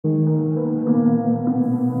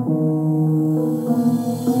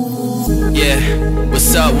Yeah,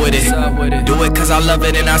 what's up with it? Do it cause I love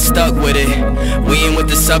it and I stuck with it. We ain't with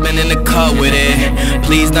the subbing in the cut with it.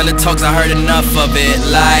 Please none of the talks, I heard enough of it.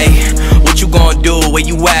 Like, what you gonna do? Where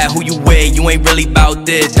you at? Who you with? You ain't really about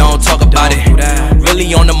this, don't talk about it.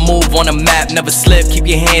 Really on the move, on the map, never slip. Keep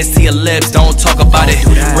your hands to your lips, don't talk about it.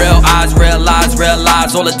 Real eyes, real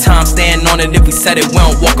lives, all the time. Stand on it, if we said it, we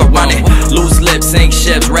don't walk around it. Loose lips, sink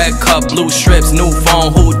ships, red cup, blue strips, new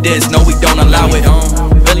phone, who this? No, we don't allow it.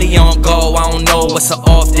 Really on go, I don't know what's an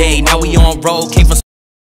off day. Now we on road, came from.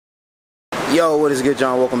 Yo, what is good,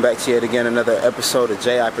 John? Welcome back to yet again another episode of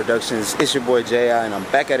JI Productions. It's your boy JI, and I'm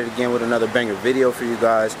back at it again with another banger video for you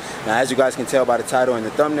guys. Now, as you guys can tell by the title and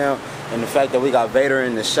the thumbnail, and the fact that we got Vader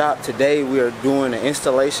in the shop, today we are doing an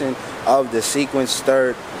installation of the Seequenced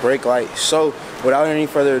third brake light. So, without any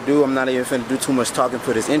further ado, I'm not even finna do too much talking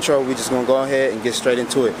for this intro. We're just gonna go ahead and get straight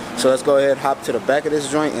into it. So let's go ahead, hop to the back of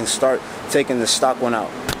this joint and start taking the stock one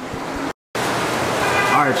out.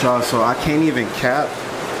 Alright, y'all, so I can't even cap.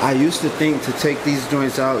 I used to think to take these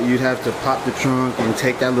joints out, you'd have to pop the trunk and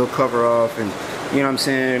take that little cover off and, you know what I'm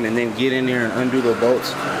saying, and then get in there and undo the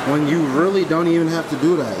bolts. When you really don't even have to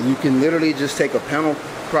do that. You can literally just take a panel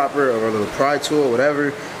propper or a little pry tool or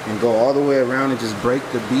whatever and go all the way around and just break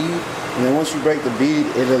the bead. And then once you break the bead,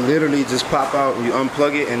 it'll literally just pop out and you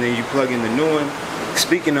unplug it and then you plug in the new one.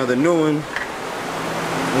 Speaking of the new one,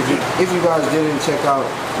 if you guys didn't check out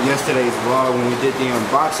yesterday's vlog when we did the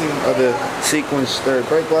unboxing of the Seequenced third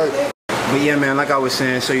brake light. But yeah, man, like I was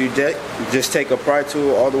saying, so you just take a pry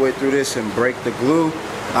tool all the way through this and break the glue.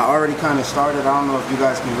 I already kind of started. I don't know if you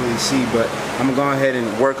guys can really see, but I'm gonna go ahead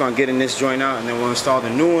and work on getting this joint out, and then we'll install the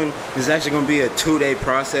new one. It's actually gonna be a 2-day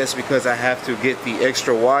process because I have to get the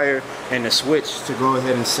extra wire and the switch to go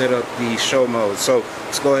ahead and set up the show mode. So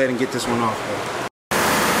let's go ahead and get this one off, though.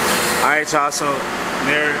 All right, y'all, so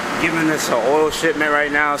they're giving us an oil shipment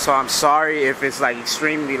right now, so I'm sorry if it's like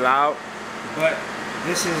extremely loud, but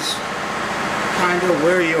this is kind of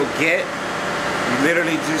where you'll get. You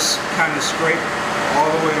literally just kind of scrape all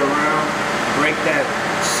the way around, break that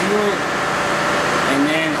sealant, and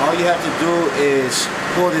then all you have to do is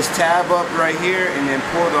pull this tab up right here and then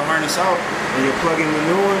pull the harness out and you plug in the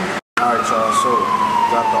new one. Alright, y'all, so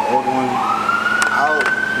got the old one out.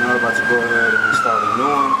 Now we're about to go ahead and install the new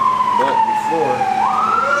one, but before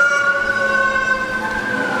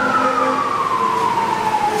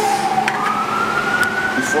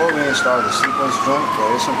we install the sequence joint,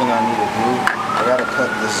 there is something I need to do. I gotta cut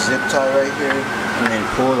this zip tie right here and then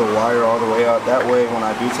pull the wire all the way out. That way, when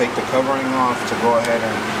I do take the covering off to go ahead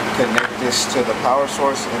and connect this to the power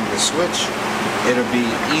source and the switch, it'll be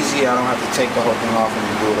easy. I don't have to take the whole thing off and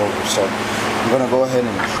then do it over. So I'm gonna go ahead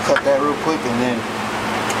and cut that real quick, and then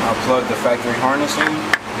I'll plug the factory harness in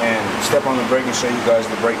and step on the brake and show you guys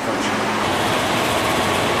the brake function.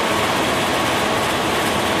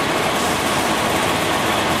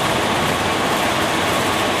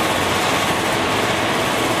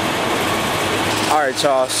 Alright,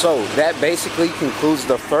 y'all, so that basically concludes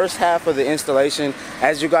the first half of the installation.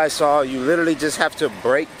 As you guys saw, you literally just have to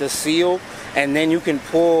break the seal and then you can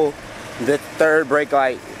pull the third brake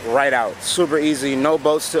light right out. Super easy, no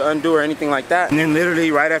bolts to undo or anything like that. And then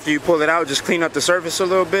literally right after you pull it out, just clean up the surface a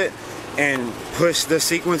little bit and push the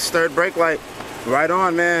Seequenced third brake light right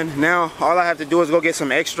on, man. Now all I have to do is go get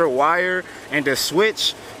some extra wire and a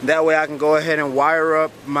switch. That way I can go ahead and wire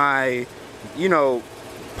up my, you know,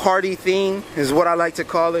 party theme is what I like to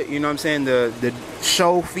call it. You know what I'm saying? The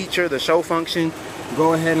show feature, the show function.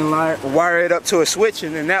 Go ahead and wire it up to a switch,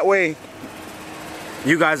 and then that way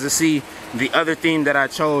you guys will see the other theme that I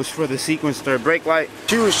chose for the Seequenced third brake light.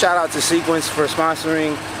 Huge shout out to Seequenced for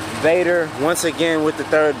sponsoring Vader once again with the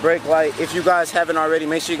third brake light. If you guys haven't already,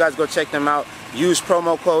 make sure you guys go check them out. Use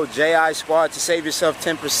promo code JI Squad to save yourself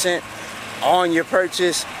 10% on your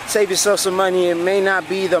purchase. Save yourself some money. It may not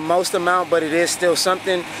be the most amount, but it is still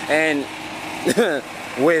something. And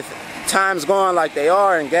with times going like they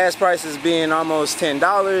are and gas prices being almost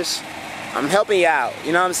 $10, I'm helping you out,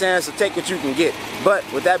 you know what I'm saying? So take what you can get. But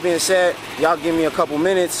with that being said, y'all give me a couple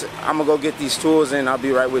minutes. I'm gonna go get these tools and I'll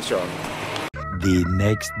be right with y'all. The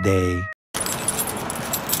next day.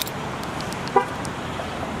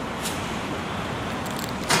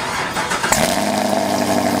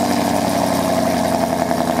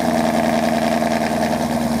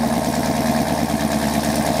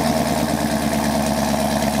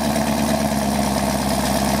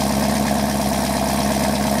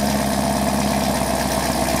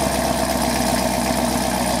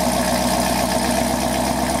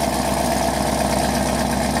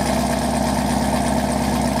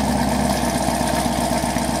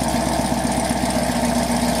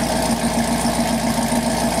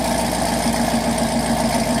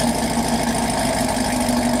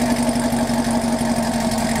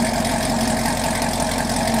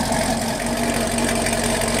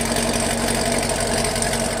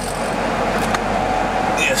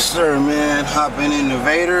 sir, man. Hopping in the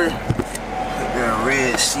Vader. Got a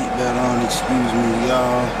red seatbelt on, excuse me,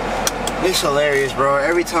 y'all. It's hilarious, bro.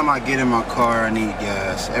 Every time I get in my car, I need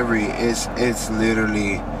gas. It's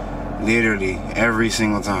literally every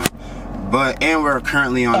single time. But, and we're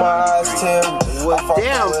currently on 93.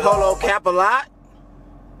 Damn, Polo cap a lot.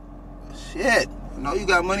 Shit. No, you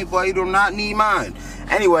got money, boy. You do not need mine.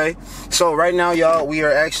 Anyway, so right now, y'all, we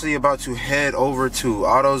are actually about to head over to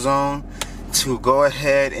AutoZone to go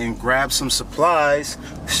ahead and grab some supplies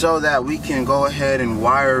so that we can go ahead and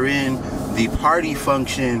wire in the party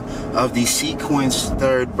function of the Seequenced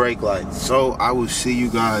third brake light. So I will see you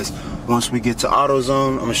guys once we get to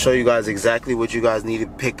AutoZone. I'm gonna show you guys exactly what you guys need to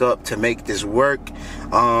pick up to make this work,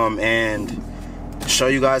 and show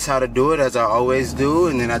you guys how to do it as I always do.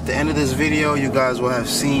 And then at the end of this video, you guys will have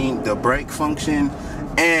seen the brake function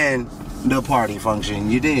and the party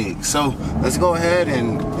function, you dig? So let's go ahead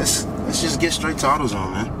and let's just get straight to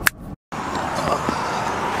AutoZone, man.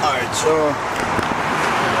 Alright, so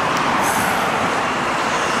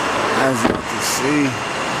as you can see,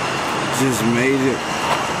 just made it.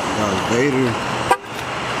 Got Vader.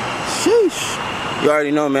 Sheesh. You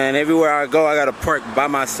already know, man, everywhere I go I gotta park by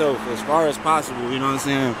myself as far as possible, you know what I'm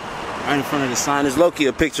saying? Right in front of the sign. There's low-key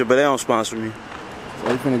a picture, but they don't sponsor me. So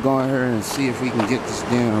we're gonna go in here and see if we can get this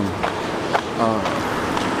damn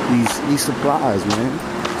these supplies, man.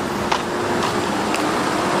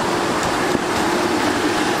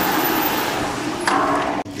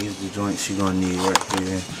 These are the joints you're gonna need right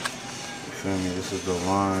here. You feel me? This is the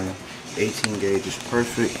line. 18 gauge is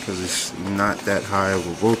perfect because it's not that high of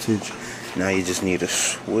a voltage. Now you just need a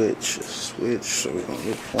switch. So we're gonna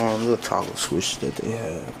get one little toggle switch that they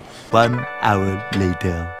have. 1 hour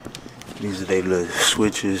later. These are their little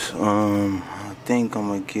switches. I think I'm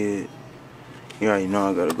gonna get. You already know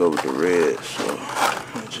I gotta go with the red, so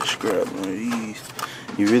I'll just grab one of these.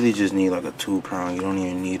 You really just need like a 2-prong. You don't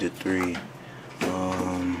even need a 3.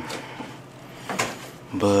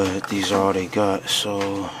 But these are all they got,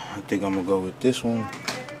 so I think I'm gonna go with this one.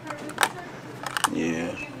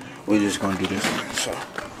 Yeah, we're just gonna do this one. So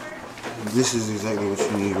this is exactly what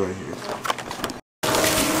you need right here.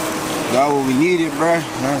 Got what we needed, bruh.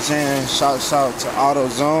 You know what I'm saying? Shouts out to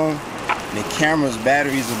AutoZone. The camera's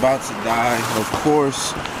battery is about to die, of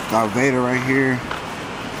course. Got Vader right here.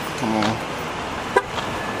 Come on.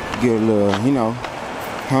 Get a little, you know,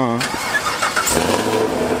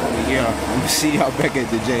 Yeah, I'm gonna see y'all back at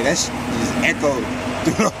the J. That shit just echoed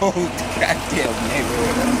through the whole goddamn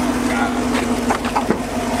neighborhood. Oh my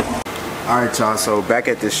God. Alright, y'all, so back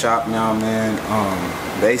at the shop now, man.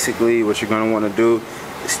 Basically, what you're gonna wanna do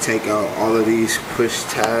is take out all of these push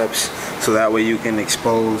tabs so that way you can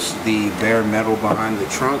expose the bare metal behind the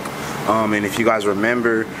trunk. And if you guys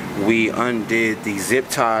remember, we undid the zip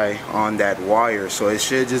tie on that wire, so it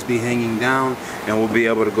should just be hanging down, and we'll be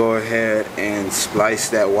able to go ahead and splice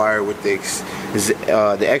that wire with the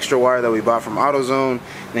extra wire that we bought from AutoZone,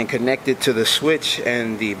 and then connect it to the switch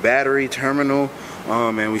and the battery terminal.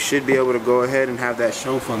 And we should be able to go ahead and have that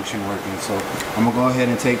show function working. So I'm gonna go ahead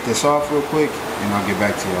and take this off real quick, and I'll get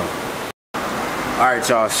back to y'all. Alright,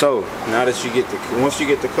 y'all, so now that once you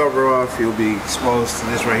get the cover off, you'll be exposed to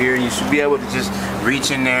this right here. You should be able to just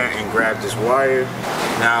reach in there and grab this wire.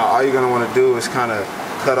 Now all you're gonna want to do is kind of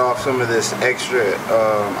cut off some of this extra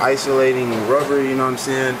isolating rubber, you know what I'm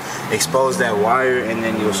saying? Expose that wire, and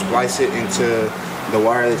then you'll splice it into the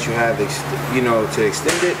wire that you have, you know, to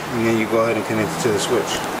extend it, and then you go ahead and connect it to the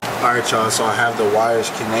switch. Alright, y'all, so I have the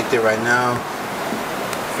wires connected right now.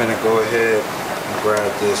 I'm gonna go ahead and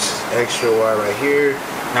grab this extra wire right here.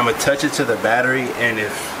 Now I'm gonna touch it to the battery, and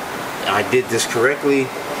if I did this correctly,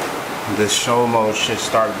 the show mode should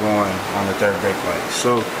start going on the third brake light.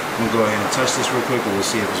 So I'm gonna go ahead and touch this real quick, and we'll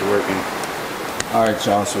see if it's working. Alright,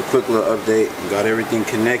 y'all, so quick little update. We got everything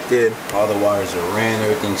connected, all the wires are ran,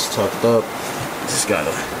 everything's tucked up. Just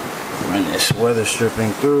gotta run this weather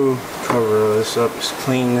stripping through, cover this up. It's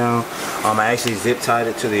clean now. I actually zip tied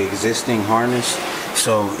it to the existing harness,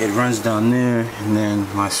 so it runs down there, and then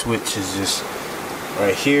my switch is just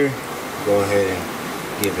right here. Go ahead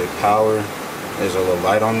and give it power. There's a little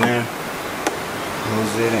light on there.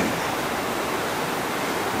 Close it in.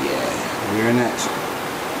 Yeah, we're in action.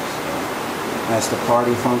 So that's the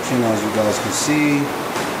party function, as you guys can see.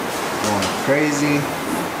 Going crazy.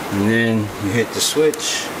 And then you hit the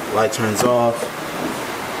switch, light turns off,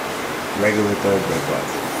 regular third brake light.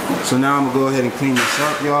 So now I'm gonna go ahead and clean this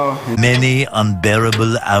up, y'all. Many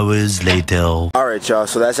unbearable hours later. Alright, y'all,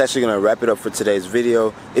 so that's actually gonna wrap it up for today's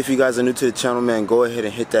video. If you guys are new to the channel, man, go ahead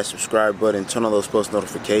and hit that subscribe button, turn on those post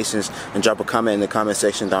notifications, and drop a comment in the comment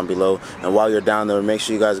section down below. And while you're down there, make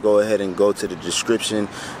sure you guys go ahead and go to the description,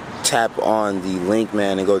 tap on the link,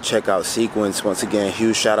 man, and go check out Seequenced. Once again,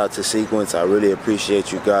 huge shout out to Seequenced. I really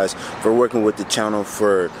appreciate you guys for working with the channel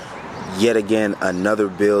for yet again another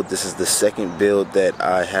build. This is the second build that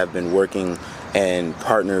I have been working and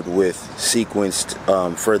partnered with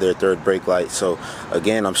Seequenced for their third brake light. So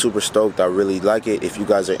again, I'm super stoked. I really like it. If you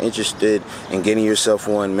guys are interested in getting yourself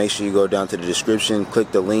one, make sure you go down to the description,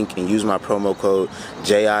 click the link, and use my promo code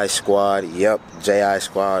JISquad. Yep,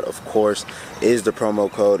 JISquad, of course, is the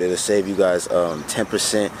promo code. It'll save you guys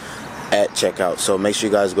 10% at checkout. So make sure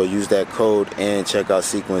you guys go use that code and check out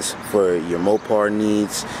Seequenced for your Mopar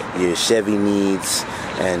needs, your Chevy needs,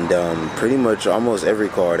 and pretty much almost every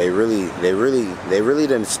car. They really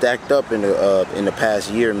done stacked up in the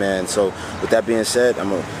past year, man. So with that being said, I'm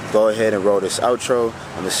gonna go ahead and roll this outro.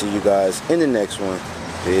 I'm gonna see you guys in the next one.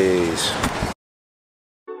 Peace.